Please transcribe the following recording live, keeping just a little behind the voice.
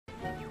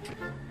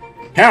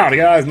Howdy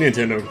guys,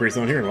 Nintendo Priest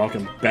on here, and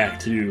welcome back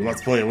to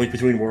Let's Play A Link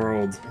Between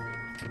Worlds.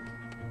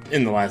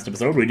 In the last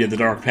episode, we did the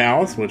Dark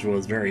Palace, which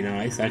was very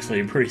nice.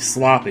 Actually, pretty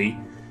sloppy,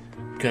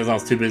 because I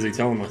was too busy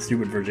telling my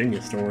stupid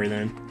Virginia story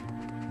then.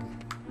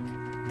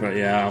 But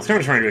yeah, I was kind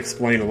of trying to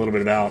explain a little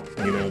bit about,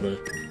 you know,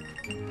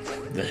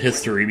 the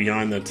history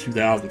behind the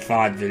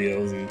 2005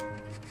 videos, and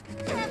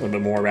a little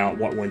bit more about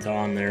what went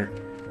on there.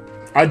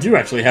 I do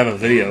actually have a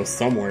video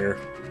somewhere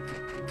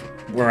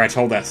where I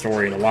told that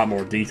story in a lot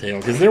more detail,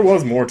 because there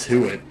was more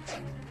to it.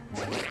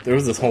 There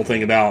was this whole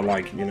thing about,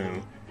 like, you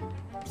know,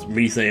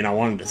 me saying I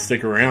wanted to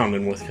stick around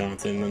in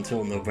Wisconsin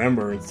until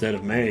November instead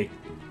of May,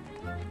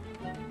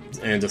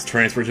 and just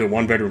transfer to a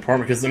one-bedroom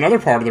apartment, because another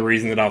part of the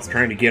reason that I was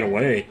trying to get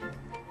away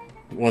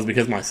was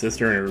because my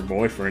sister and her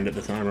boyfriend at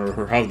the time, or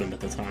her husband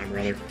at the time,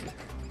 rather,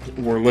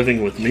 were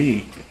living with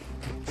me,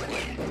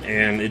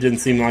 and it didn't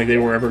seem like they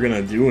were ever going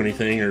to do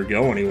anything or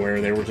go anywhere.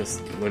 They were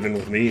just living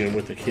with me and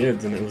with the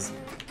kids, and it was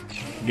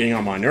getting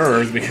on my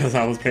nerves because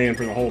I was paying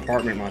for the whole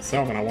apartment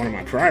myself and I wanted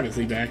my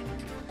privacy back.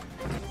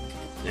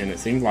 And it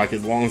seemed like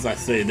as long as I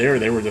stayed there,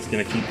 they were just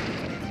going to keep,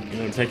 you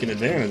know, taking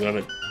advantage of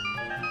it.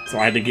 So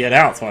I had to get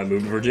out, so I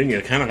moved to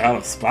Virginia, kind of out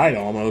of spite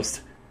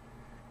almost,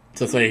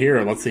 to say,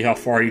 here, let's see how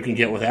far you can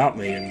get without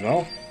me. And,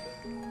 well,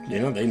 you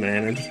know, they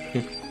managed.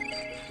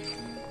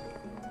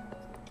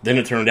 Then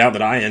it turned out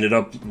that I ended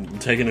up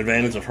taking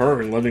advantage of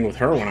her and living with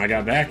her when I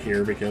got back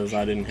here, because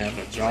I didn't have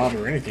a job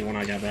or anything when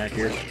I got back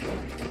here.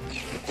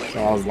 So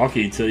I was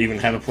lucky to even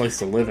have a place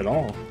to live at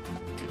all.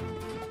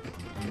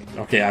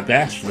 Okay, I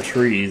bashed the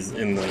trees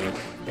in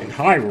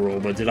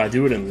Hyrule, but did I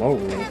do it in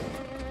Lowrule?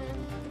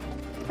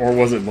 Or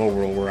was it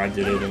Lowrule where I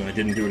did it and I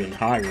didn't do it in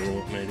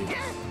Hyrule, maybe?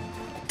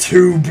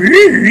 2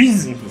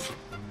 bees!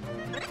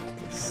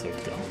 That's so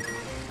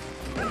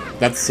dumb.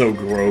 That's so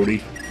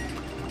grody.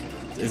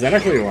 Is that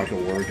actually like a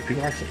word? Do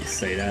people actually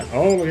say that?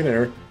 Oh, look at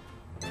there.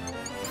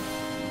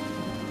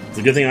 It's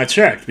a good thing I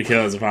checked,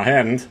 because if I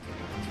hadn't,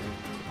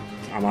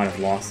 I might have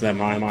lost that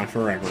Maiamai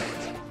forever.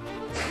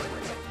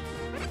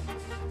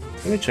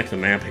 Let me check the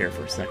map here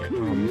for a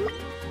second.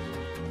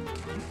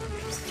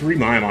 There's 3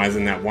 Maiamais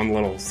in that one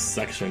little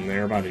section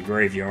there by the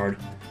graveyard.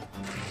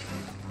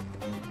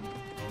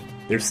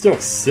 There's still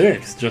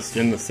 6 just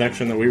in the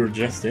section that we were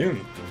just in.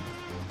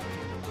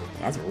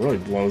 That's what really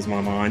blows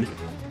my mind.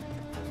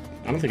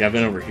 I don't think I've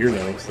been over here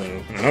though, so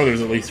I know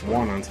there's at least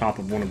one on top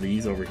of one of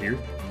these over here.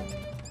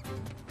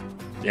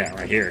 Yeah,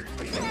 right here.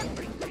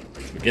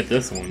 So get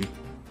this one.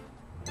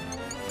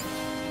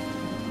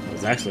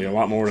 There's actually a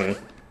lot more to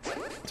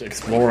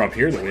explore up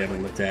here that we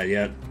haven't looked at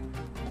yet.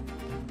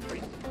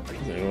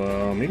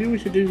 So, maybe we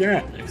should do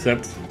that.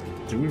 Except,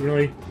 do we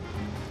really?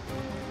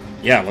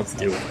 Yeah, let's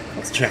do it.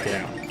 Let's check it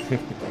out.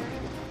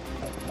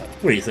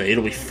 What do you say?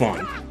 It'll be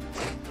fun.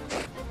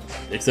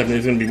 Except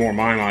there's going to be more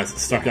Maiamais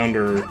stuck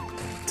under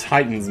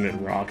Titan's Mid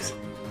Rocks.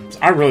 So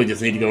I really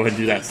just need to go ahead and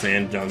do that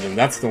sand dungeon.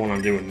 That's the one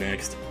I'm doing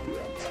next.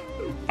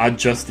 I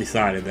just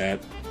decided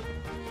that.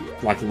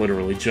 Like,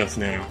 literally, just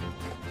now.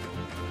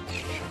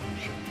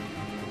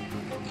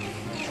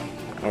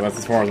 Oh, that's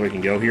as far as we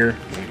can go here?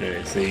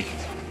 Okay, see.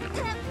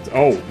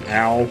 Oh,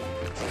 ow.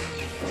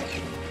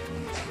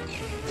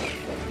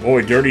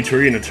 Boy, dirty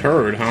tree and a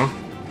turd, huh?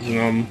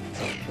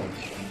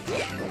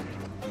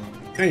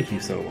 Thank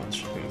you so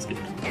much. That was good.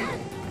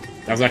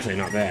 That was actually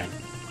not bad.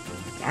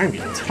 I'm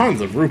getting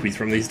tons of rupees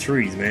from these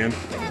trees, man.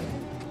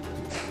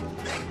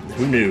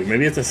 Who knew?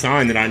 Maybe it's a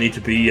sign that I need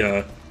to be,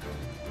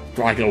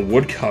 like a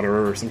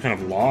woodcutter or some kind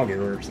of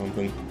logger or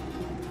something.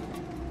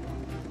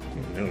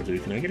 Oh, no,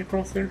 dude. Can I get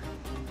across there?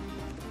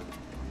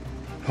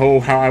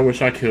 Oh, how I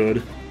wish I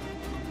could.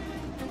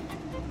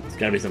 There's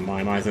gotta be some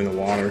Maiamais in the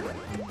water.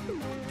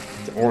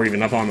 Or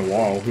even up on the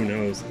wall, who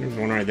knows. There's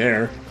one right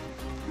there.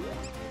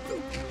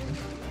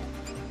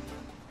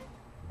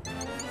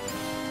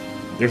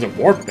 There's a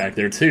warp back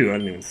there too, I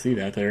didn't even see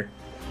that there.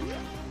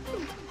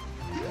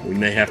 We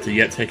may have to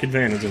yet take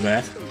advantage of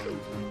that.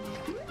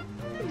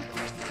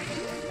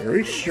 Are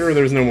we sure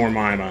there's no more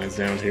Maiamais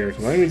down here?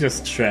 Let me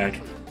just check.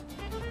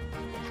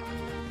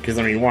 Because,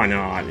 I mean, why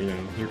not? You know,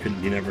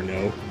 you never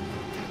know.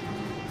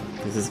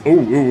 This is...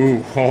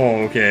 Ooh.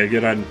 Oh, okay,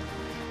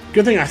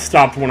 good thing I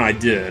stopped when I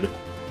did.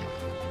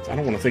 I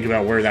don't want to think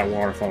about where that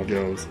waterfall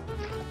goes.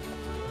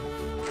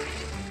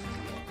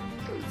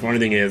 Funny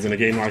thing is, in a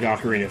game like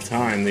Ocarina of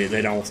Time,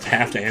 they'd almost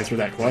have to answer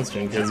that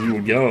question, because you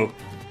would go,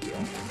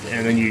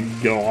 and then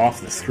you'd go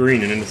off the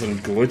screen and into some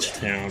glitch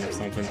town or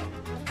something.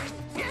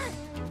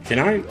 Can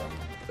I...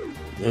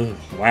 Ugh,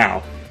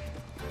 wow.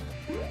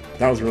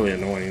 That was really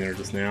annoying there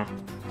just now.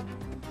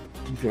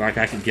 I feel like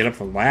I could get up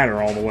the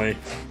ladder all the way.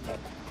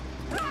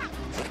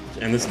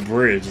 And this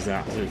bridge is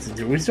out.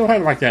 Do we still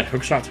have, like, that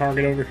hookshot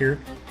target over here?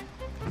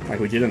 Like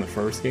we did in the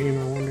first game,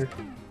 I wonder?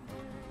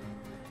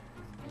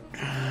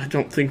 I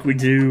don't think we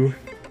do.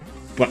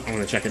 But I'm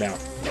gonna check it out.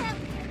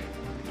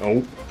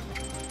 Oh.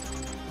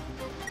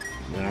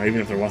 No,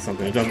 even if there was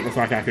something, it doesn't look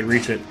like I could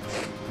reach it.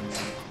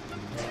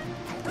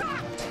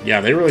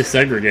 Yeah, they really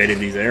segregated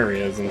these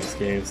areas in this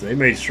game, so they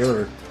made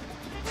sure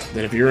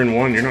that if you're in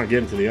one, you're not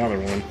getting to the other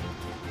one.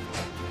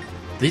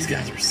 These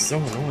guys are so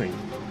annoying.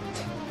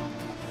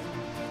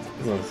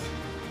 Ugh.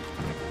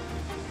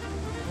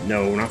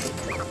 No, not...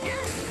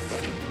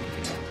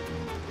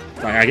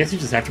 Like, I guess you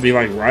just have to be,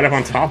 like, right up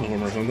on top of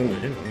them or something to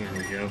hit them.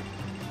 There we go.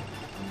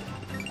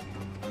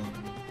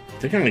 I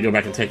think I'm gonna go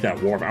back and take that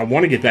warp. I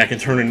want to get back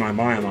and turn in my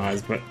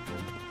Maiamais, but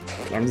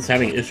I'm just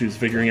having issues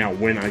figuring out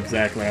when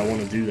exactly I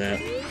want to do that.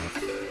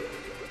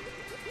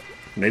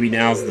 Maybe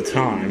now's the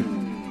time.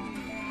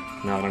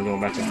 Now that I'm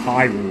going back to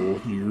Hyrule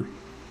here.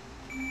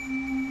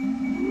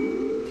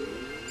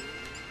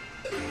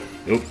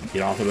 Nope,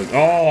 get off of the...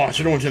 Oh, I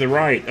should have went to the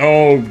right.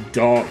 Oh,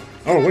 dog.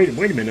 Oh, wait a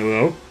minute,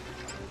 though.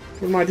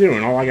 What am I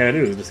doing? All I gotta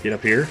do is just get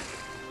up here.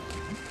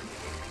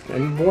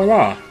 And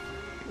voila.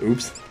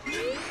 Oops.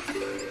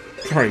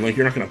 Sorry, Link,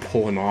 you're not gonna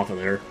pull him off of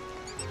there.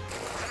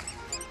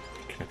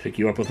 Can I pick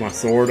you up with my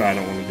sword? I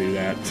don't want to do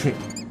that.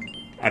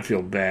 I'd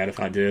feel bad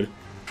if I did.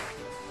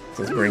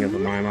 So let's bring up the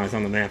Maiamais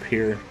on the map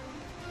here.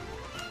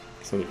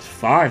 So there's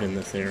 5 in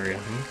this area,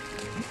 huh?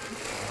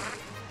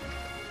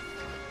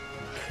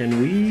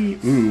 Can we...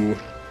 Ooh.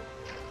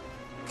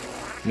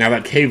 Now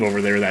that cave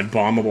over there, that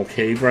bombable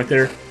cave right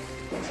there,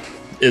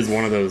 is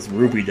one of those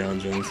rupee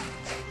dungeons.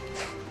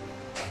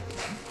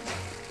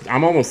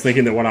 I'm almost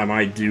thinking that what I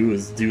might do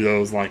is do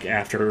those, like,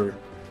 after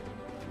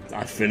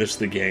I finish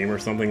the game or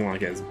something,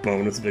 like, as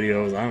bonus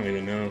videos. I don't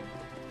even know.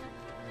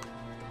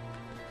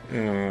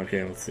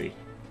 Okay, let's see.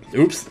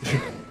 Oops.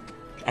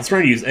 I was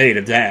trying to use A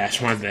to dash,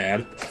 my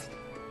bad.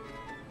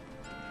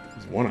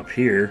 There's one up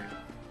here.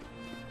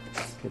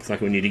 Looks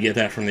like we need to get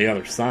that from the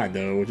other side,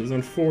 though, which is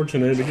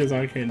unfortunate because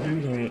I can't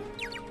do that.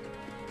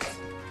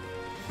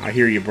 I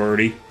hear you,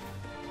 birdie.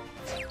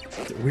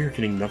 We're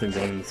getting nothing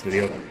done in this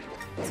video.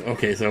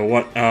 Okay, so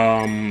what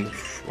am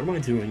I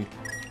doing?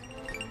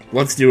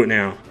 Let's do it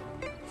now.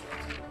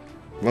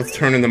 Let's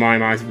turn in the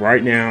Maiamais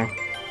right now.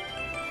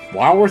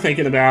 While we're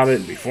thinking about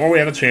it, before we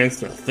have a chance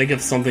to think of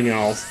something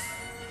else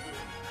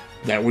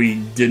that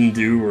we didn't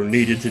do, or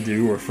needed to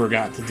do, or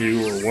forgot to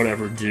do, or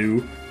whatever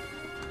do.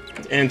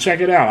 And check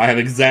it out, I have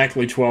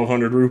exactly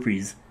 1,200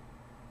 rupees.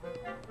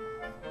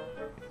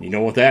 You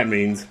know what that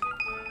means.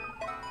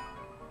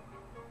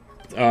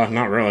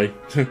 Not really.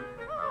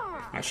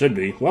 I should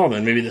be. Well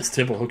then, maybe this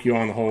tip will hook you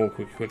on the whole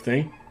quick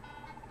thing.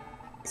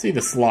 See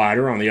the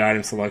slider on the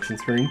item selection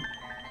screen?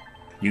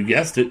 You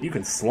guessed it, you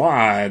can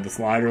slide the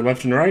slider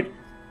left and right.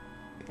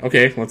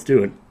 Okay, let's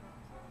do it.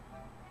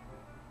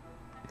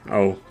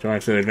 Oh, do I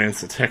have to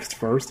advance the text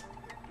first?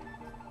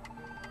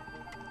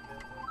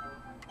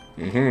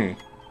 Mm-hmm.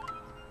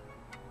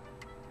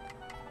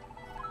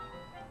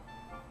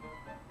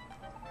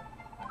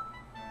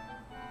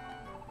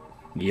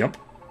 Yep.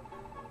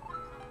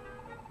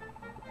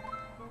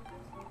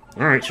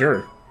 Alright,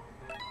 sure.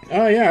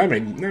 Oh yeah,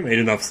 that made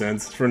enough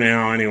sense for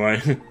now,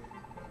 anyway.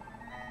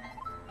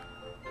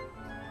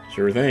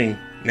 Sure thing.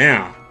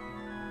 Now,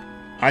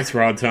 ice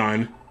rod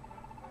time.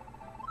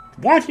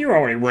 What? You're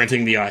already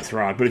renting the ice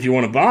rod, but if you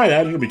want to buy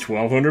that, it'll be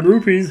 1,200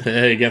 rupees.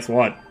 Hey, guess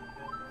what?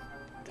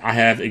 I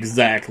have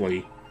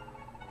exactly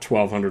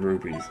 1,200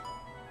 rupees.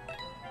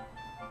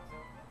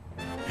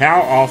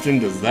 How often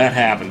does that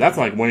happen? That's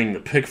like winning the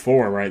pick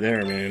 4 right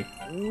there, man.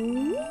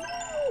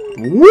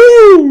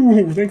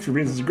 Woo! Thanks for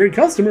being such a great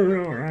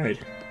customer. Alright.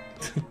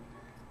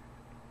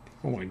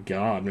 Oh my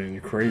god, man,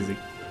 you're crazy.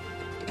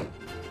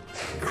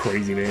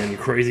 Crazy, man. You're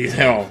crazy as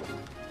hell.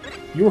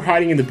 You were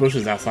hiding in the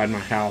bushes outside my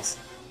house.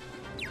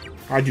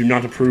 I do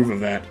not approve of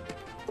that.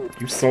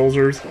 You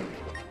soldiers.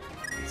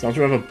 Don't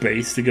you have a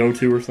base to go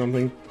to or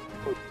something?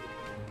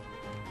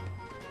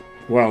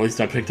 Well, at least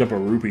I picked up a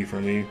rupee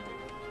from you.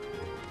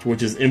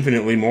 Which is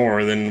infinitely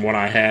more than what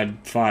I had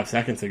 5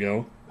 seconds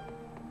ago.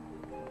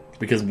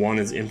 Because 1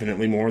 is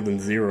infinitely more than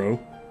 0.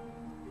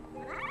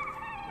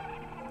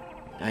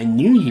 I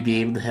knew you'd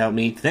be able to help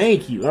me.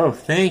 Thank you. Oh,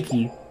 thank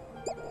you.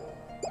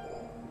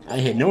 I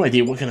had no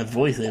idea what kind of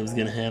voice I was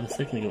going to have a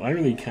second ago. I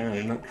really kind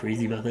of not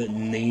crazy about that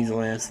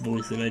nasal-ass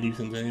voice that I do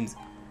sometimes.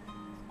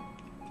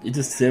 It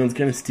just sounds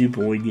kind of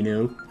stupid, you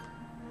know.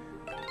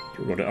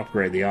 We're going to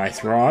upgrade the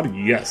ice rod.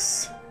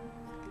 Yes.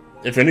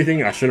 If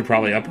anything, I should have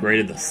probably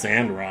upgraded the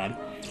sand rod.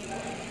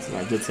 So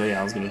I did say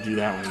I was going to do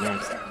that one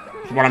next.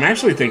 What I'm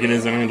actually thinking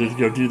is I'm going to just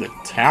go do the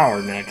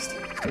tower next.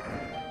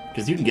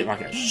 Because you can get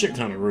like a shit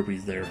ton of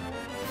rupees there.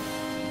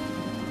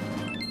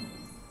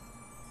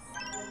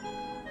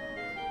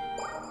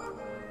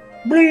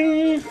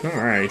 Bling!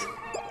 Alright.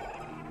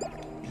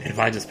 If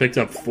I just picked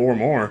up 4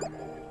 more,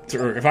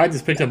 or if I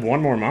just picked up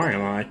 1 more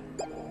Maiamai,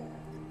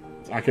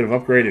 I could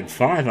have upgraded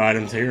 5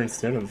 items here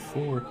instead of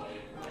 4.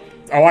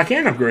 Oh, I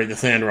can upgrade the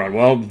sand rod.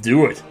 Well,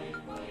 do it.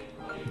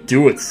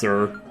 Do it,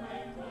 sir.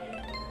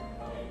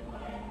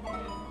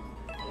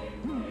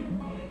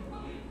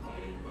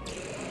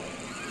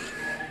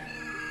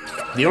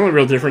 The only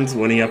real difference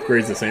when he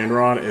upgrades the sand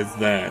rod is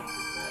that,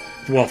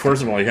 well,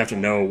 first of all, you have to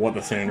know what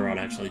the sand rod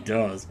actually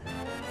does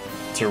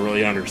to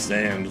really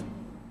understand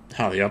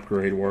how the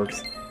upgrade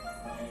works.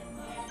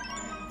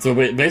 So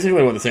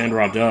basically what the sand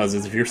rod does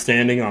is if you're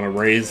standing on a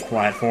raised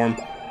platform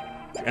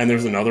and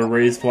there's another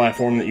raised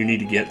platform that you need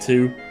to get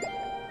to,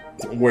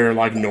 where,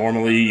 like,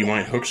 normally you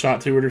might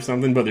hookshot to it or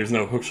something, but there's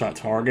no hookshot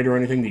target or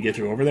anything to get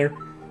you over there.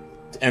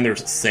 And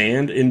there's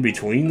sand in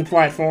between the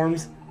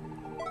platforms.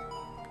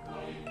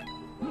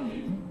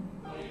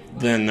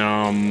 Then,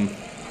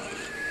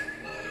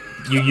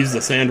 you use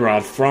the sand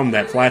rod from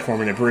that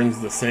platform and it brings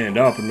the sand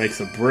up and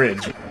makes a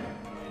bridge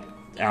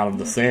out of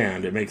the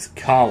sand. It makes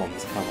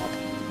columns come up.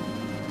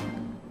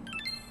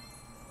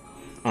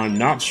 I'm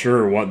not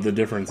sure what the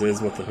difference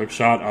is with the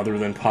hookshot other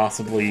than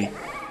possibly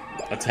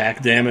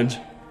attack damage.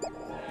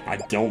 I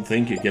don't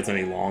think it gets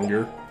any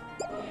longer,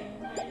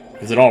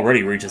 because it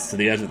already reaches to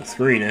the edge of the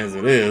screen as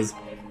it is.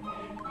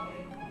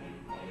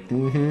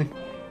 So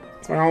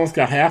I almost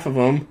got half of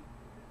them.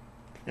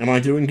 Am I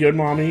doing good,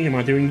 Mommy? Am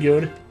I doing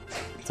good?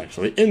 It's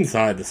actually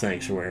inside the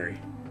sanctuary.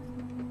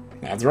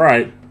 That's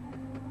right.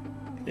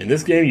 In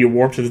this game, you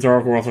warp to the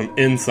Dark World from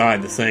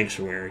inside the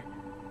sanctuary.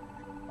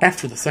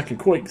 After the second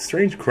quake,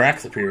 strange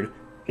cracks appeared.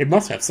 It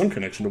must have some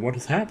connection to what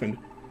has happened.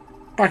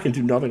 I can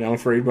do nothing, I'm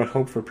afraid, but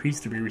hope for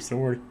peace to be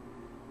restored.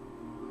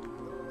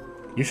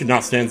 You should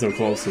not stand so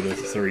close to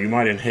this, sir. You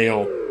might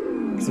inhale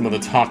some of the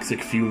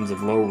toxic fumes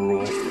of Low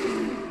Rule.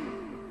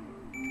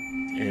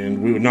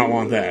 And we would not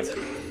want that.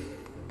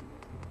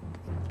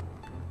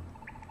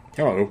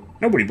 Hello.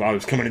 Nobody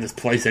bothers coming to this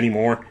place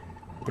anymore.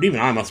 But even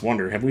I must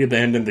wonder, have we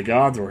abandoned the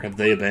gods, or have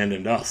they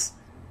abandoned us?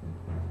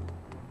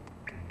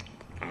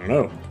 I don't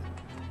know.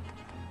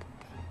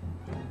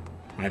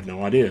 I have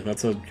no idea.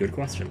 That's a good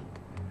question.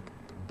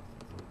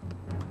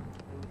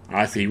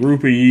 I see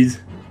rupees.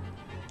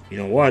 You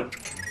know what?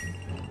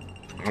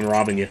 I'm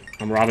robbing you.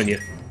 I'm robbing you.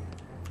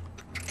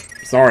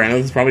 Sorry, I know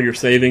this is probably your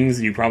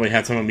savings. You probably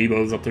had some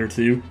amiibos up there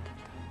too.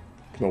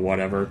 But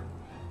whatever.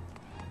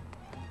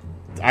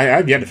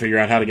 I've yet to figure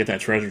out how to get that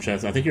treasure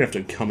chest. I think you have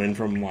to come in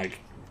from, like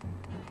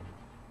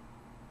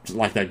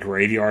that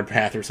graveyard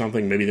path or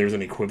something. Maybe there's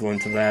an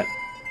equivalent to that.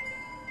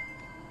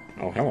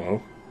 Oh,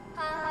 hello.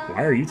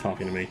 Why are you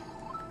talking to me?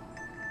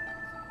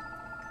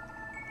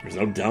 There's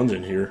no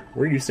dungeon here.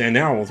 Where you stand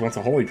now was once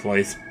a holy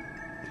place.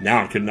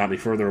 Now it could not be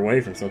further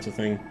away from such a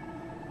thing.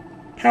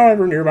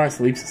 However, nearby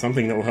sleeps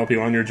something that will help you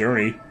on your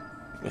journey.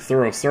 A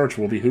thorough search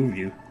will behoove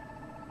you.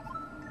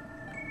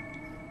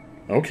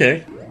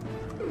 Okay.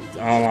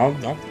 I'll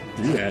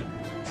do that.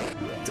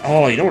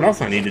 Oh, you know what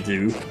else I need to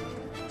do?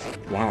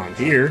 While I'm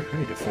here, I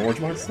need to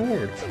forge my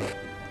sword.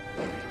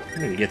 I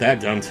need to get that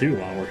done too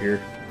while we're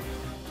here.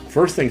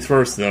 First things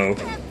first, though.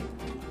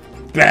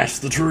 Bash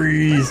the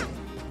trees!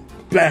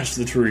 Bash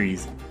the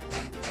trees!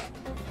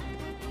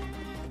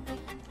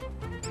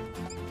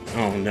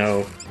 Oh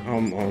no.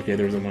 Okay,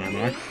 there's a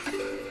Maiamai.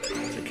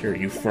 Take care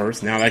of you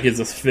first. Now that gives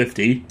us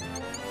 50.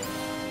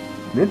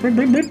 Let's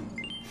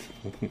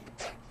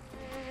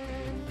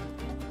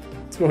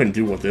go ahead and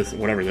do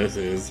whatever this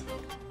is.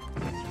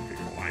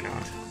 Why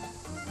not?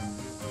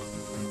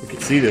 We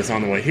could see this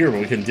on the way here, but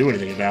we couldn't do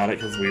anything about it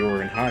because we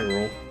were in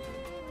Hyrule.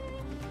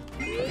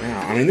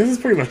 Now, I mean, this is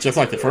pretty much just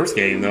like the first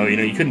game, though. You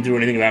know, you couldn't do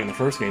anything about it in the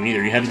first game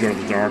either. You had to go to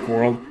the Dark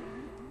World,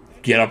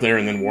 get up there,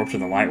 and then warp to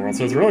the Light World.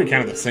 So it's really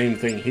kind of the same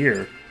thing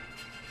here.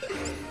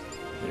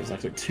 There's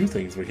actually two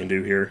things we can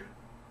do here.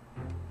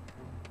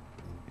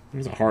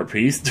 There's a heart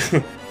piece.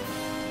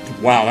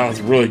 Wow, that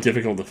was really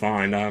difficult to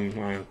find. I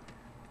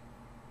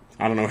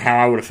don't know how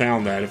I would have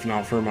found that if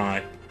not for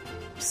my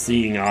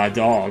seeing eye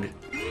dog.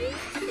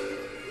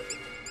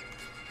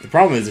 The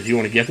problem is, if you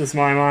want to get this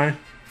Maiamai,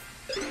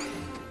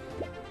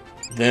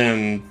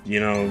 then, you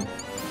know,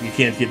 you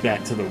can't get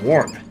back to the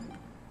warp.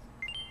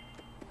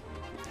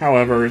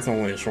 However, it's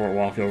only a short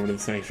walk over to the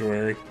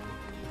sanctuary.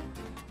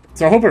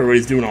 So I hope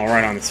everybody's doing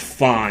alright on this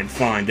fine,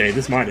 fine day.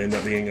 This might end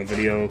up being a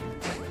video,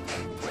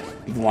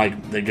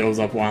 like, that goes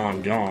up while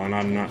I'm gone.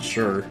 I'm not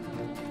sure.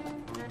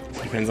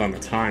 Depends on the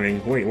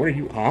timing. Wait, what are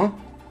you, huh?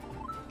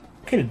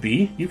 Can it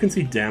be? You can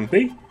see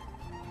Dampy?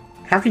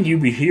 How can you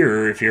be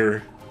here if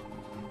you're...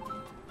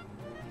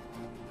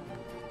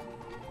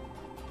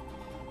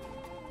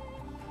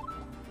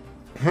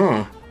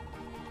 Huh.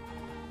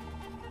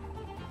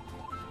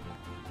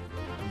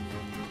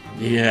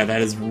 Yeah,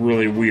 that is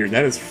really weird.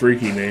 That is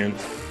freaky, man.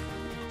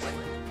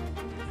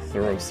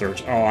 Thorough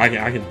search. Oh, I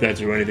can bet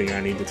you anything I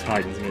need the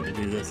Titan's Mitt to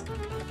do this.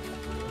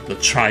 The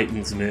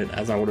Chitin's Mitt,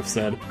 as I would have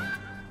said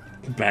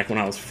back when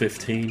I was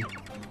 15.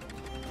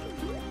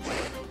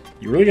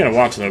 You really gotta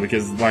watch, though,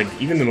 because, like,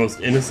 even the most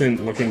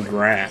innocent-looking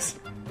grass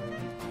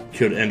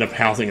could end up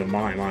housing a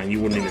Maiamai, and you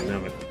wouldn't even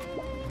know it.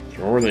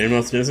 Or the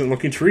most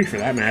innocent-looking tree, for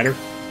that matter.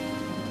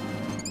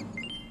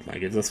 That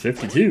gives us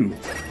 52.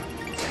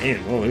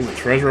 Damn, well, there's a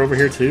treasure over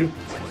here, too.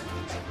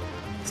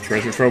 It's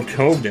Treasure Trove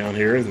Cove down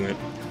here, isn't it?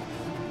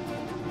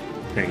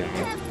 Hang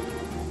on.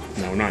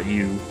 No, not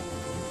you.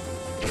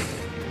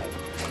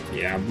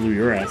 Yeah, I blew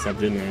your ass up,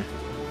 didn't I?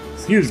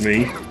 Excuse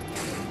me.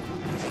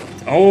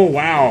 Oh,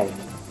 wow.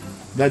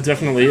 That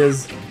definitely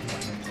is...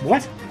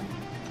 What?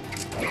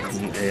 That's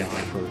an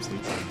AI person.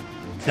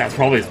 That's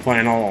probably his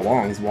plan all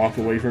along, is walk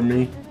away from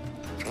me,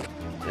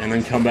 and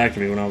then come back to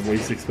me when I was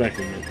least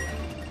expecting it.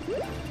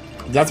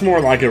 That's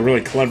more like a really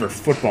clever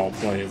football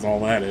play, is all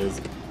that is.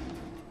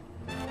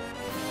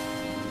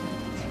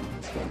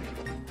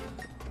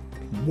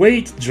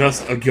 Wait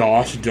just a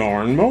gosh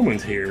darn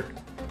moment here.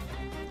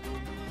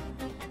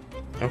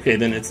 Okay,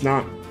 then it's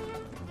not...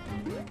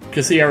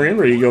 Because, see, I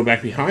remember you go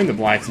back behind the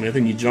blacksmith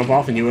and you jump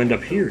off and you end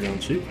up here,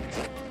 don't you?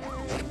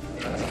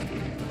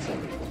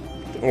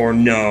 Or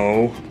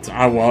no.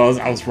 I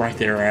was right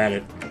there at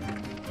it.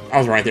 I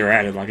was right there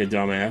at it like a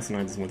dumbass, and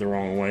I just went the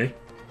wrong way.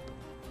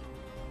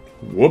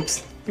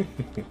 Whoops.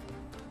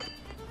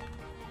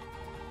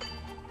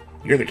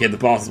 You're the kid the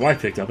boss's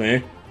wife picked up,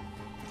 eh?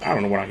 I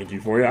don't know what I can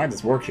do for you. I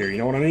just work here, you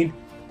know what I mean?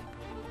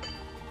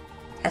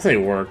 I say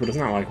work, but it's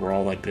not like we're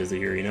all that busy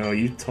here, you know?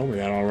 You told me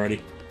that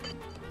already.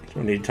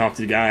 Don't need to talk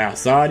to the guy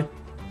outside.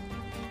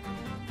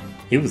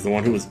 He was the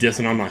one who was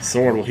dissing on my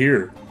sword. Well,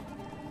 here.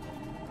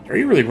 Are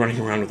you really running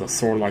around with a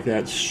sword like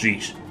that?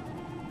 Sheesh.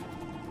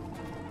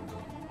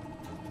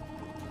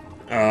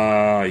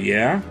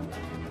 Yeah?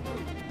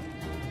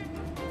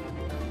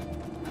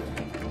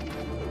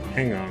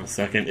 Hang on a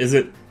second. Is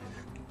it...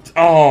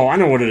 Oh, I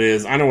know what it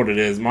is. I know what it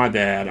is. My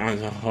bad.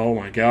 Oh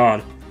my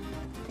god.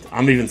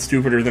 I'm even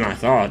stupider than I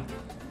thought.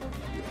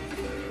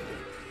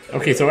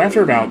 Okay, so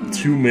after about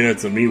 2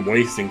 minutes of me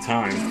wasting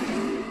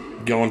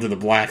time going to the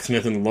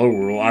blacksmith in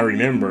Lowrule, I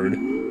remembered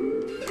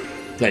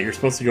that you're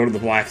supposed to go to the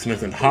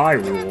blacksmith in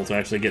Hyrule to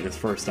actually get this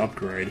first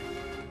upgrade.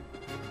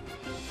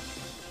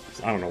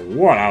 So I don't know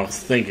what I was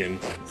thinking.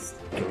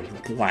 Go to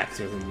the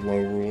blacksmith in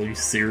Lowrule. Are you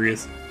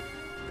serious?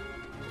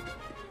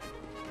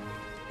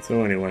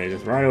 So anyway,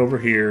 just right over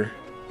here.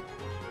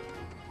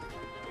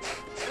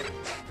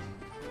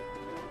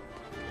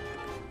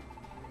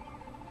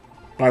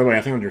 By the way,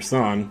 I found your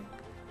son.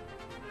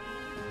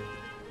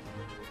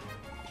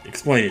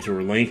 Explain it to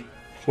her, Link.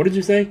 What did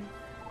you say?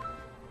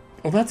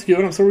 Oh, that's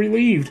good. I'm so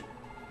relieved.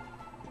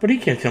 But he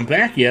can't come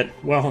back yet.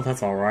 Well,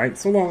 that's alright,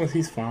 so long as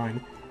he's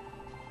fine.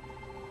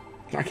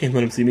 I can't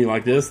let him see me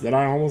like this, that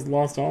I almost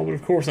lost all, but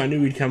of course I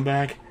knew he'd come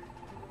back.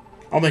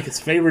 I'll make his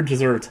favorite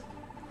dessert.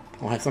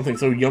 I'll have something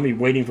so yummy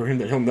waiting for him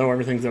that he'll know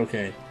everything's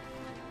okay.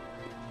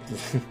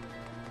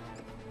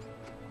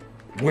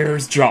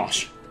 Where's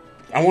Josh?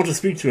 I want to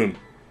speak to him.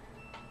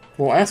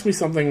 Well, ask me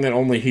something that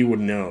only he would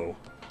know.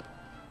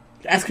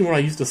 Ask him what I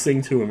used to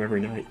sing to him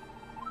every night.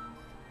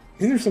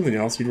 Isn't there something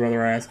else you'd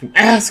rather ask him?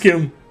 Ask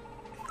him!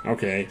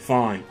 Okay,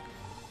 fine.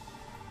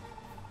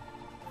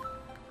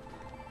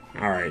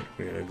 Alright,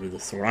 we're gonna do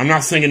this sword. I'm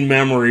not singing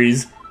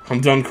Memories.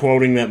 I'm done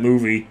quoting that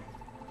movie.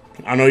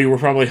 I know you were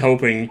probably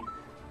hoping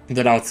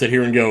that I would sit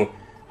here and go,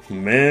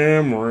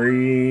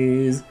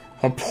 memories,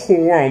 a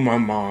pour on my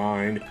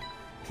mind,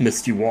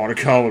 misty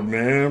watercolored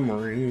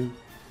memories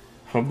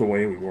of the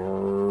way we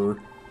were.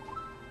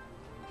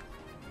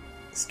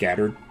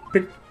 Scattered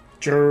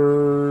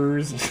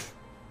pictures.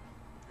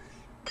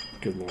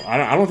 Good lord.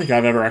 I don't think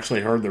I've ever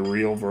actually heard the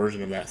real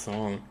version of that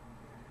song.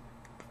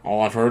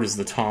 All I've heard is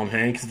the Tom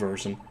Hanks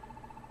version.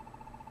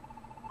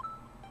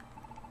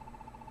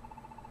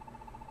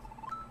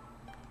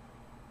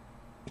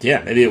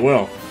 Yeah, maybe it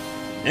will.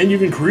 And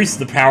you've increased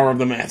the power of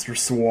the Master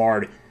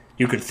Sword.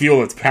 You can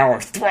feel its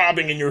power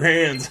throbbing in your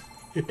hands.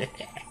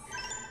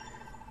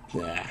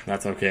 Yeah,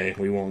 that's okay.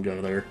 We won't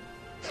go there.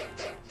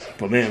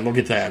 But man, look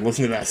at that.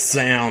 Listen to that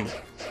sound.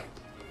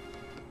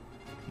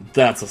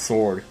 That's a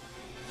sword.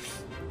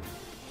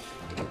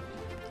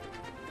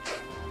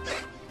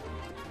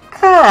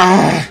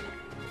 Ah!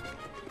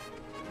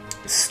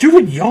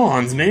 Stupid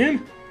yawns,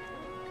 man.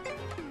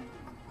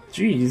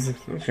 Jeez.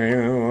 Okay,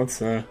 well,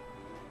 let's,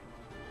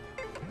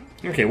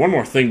 Okay, one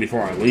more thing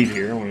before I leave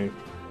here. I want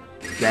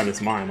to grab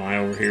this Maiamai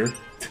over here.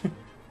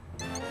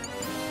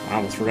 I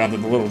almost forgot that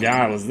the little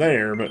guy was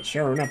there, but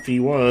sure enough he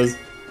was.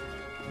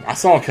 I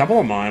saw a couple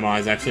of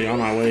Maiamais actually on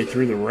my way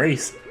through the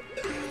race.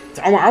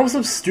 Oh, I was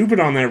so stupid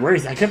on that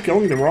race. I kept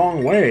going the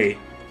wrong way.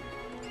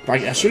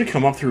 Like, I should have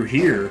come up through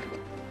here.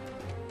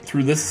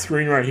 Through this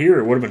screen right here.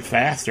 It would have been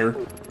faster.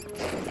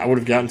 I would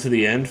have gotten to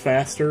the end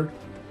faster.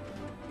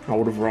 I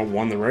would have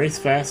won the race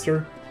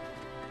faster.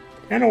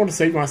 And I would have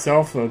saved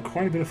myself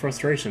quite a bit of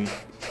frustration.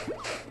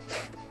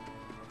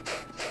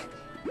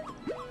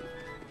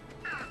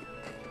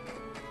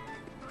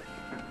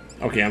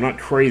 Okay, I'm not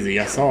crazy.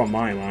 I saw a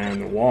Maiamai on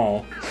the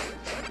wall.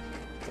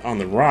 On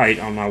the right,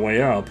 on my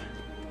way up.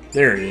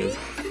 There it is.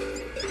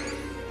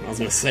 I was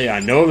going to say, I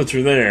know that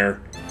you're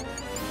there.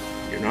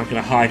 You're not going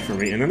to hide from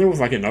me. And then there was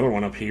like another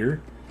one up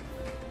here.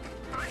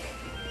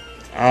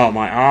 Oh,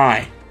 my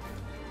eye.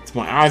 It's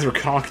my eyes are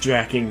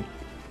cockjacking.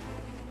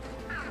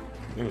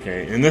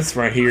 Okay, and this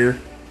right here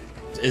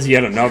is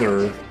yet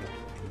another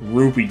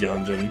rupee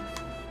dungeon.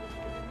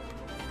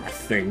 I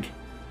think.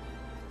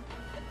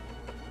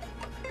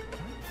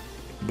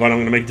 But I'm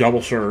going to make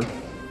double sure.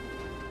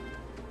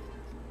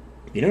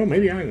 You know,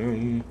 maybe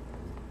I...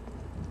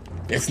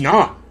 It's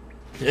not!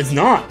 It's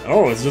not!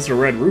 Oh, it's just a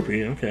red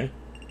rupee. Okay.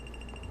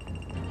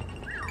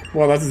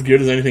 Well, that's as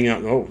good as anything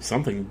else. Oh,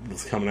 something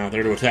was coming out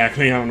there to attack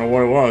me. I don't know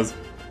what it was.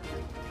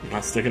 I'm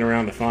not sticking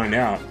around to find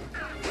out.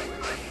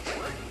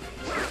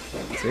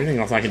 Is there anything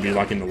else I can do,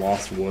 like in the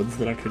Lost Woods,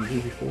 that I couldn't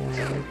do before?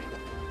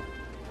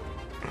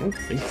 I don't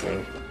think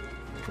so.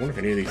 I wonder if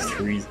any of these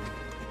trees...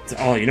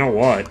 Oh, you know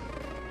what?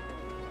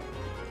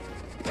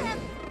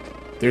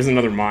 There's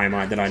another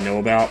Maiamai that I know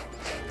about,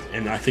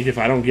 and I think if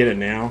I don't get it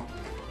now...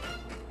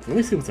 Let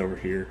me see what's over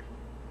here.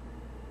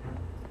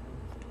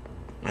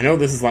 I know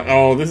this is like...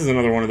 Oh, this is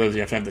another one of those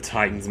you have to have the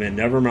Titan's Mitt.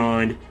 Never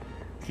mind.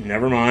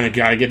 Never mind, I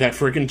gotta get that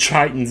freaking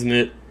Titan's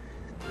Mitt.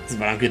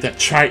 If I don't get that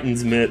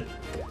Titan's Mitt,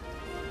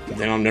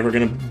 then I'm never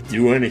gonna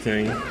do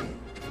anything.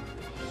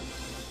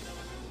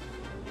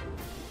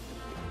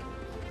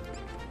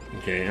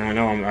 Okay, I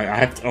know I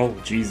have to... Oh,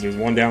 jeez, there's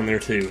one down there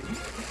too.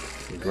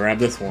 Grab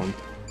this one.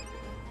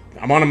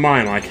 I'm on a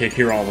Maiamai kick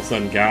here all of a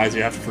sudden, guys.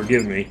 You have to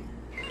forgive me.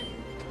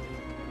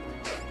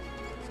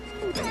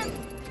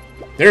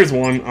 There's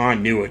one. Oh, I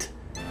knew it.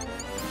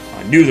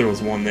 I knew there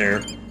was one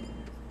there.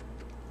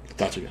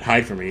 Thought you could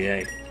hide from me,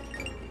 eh?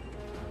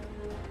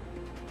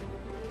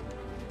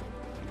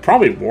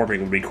 Probably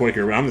warping would be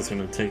quicker, but I'm just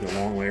going to take the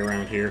long way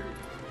around here.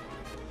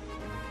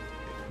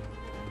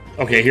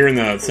 Okay, here in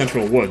the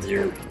central woods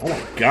here. Oh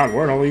my god,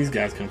 where'd all these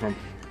guys come from?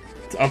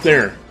 It's up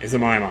there is a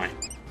Maiamai.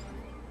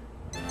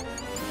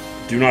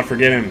 Do not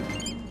forget him.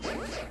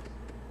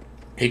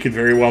 He could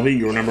very well be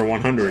your number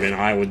 100, and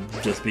I would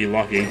just be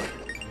lucky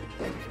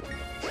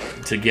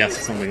to guess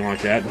something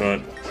like that, but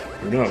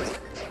who knows?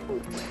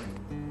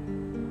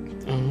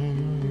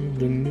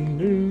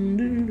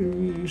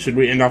 Should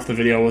we end off the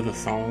video with a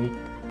song?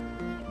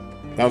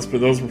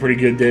 Those were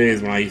pretty good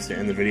days when I used to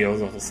end the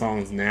videos with the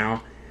songs.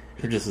 Now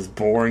they're just as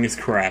boring as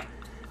crap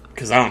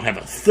because I don't have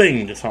a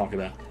thing to talk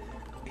about.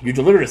 You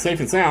delivered it safe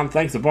and sound.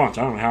 Thanks a bunch.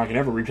 I don't know how I can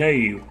ever repay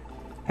you.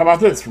 How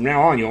about this? From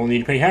now on, you only need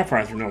to pay half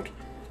price for milk.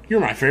 You're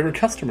my favorite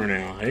customer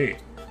now. Hey.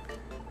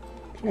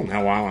 Well,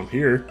 now while I'm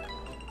here,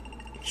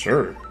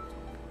 sure.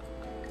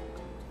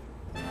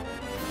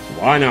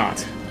 Why not?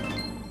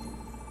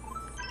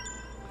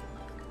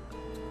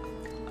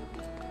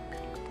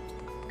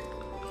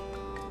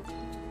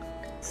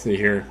 See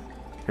here.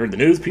 Heard the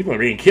news, people are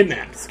being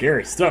kidnapped.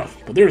 Scary stuff.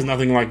 But there's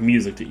nothing like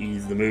music to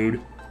ease the mood.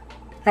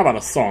 How about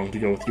a song to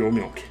go with your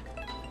milk?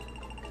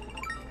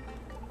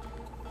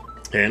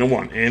 And a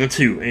 1, and a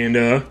 2, and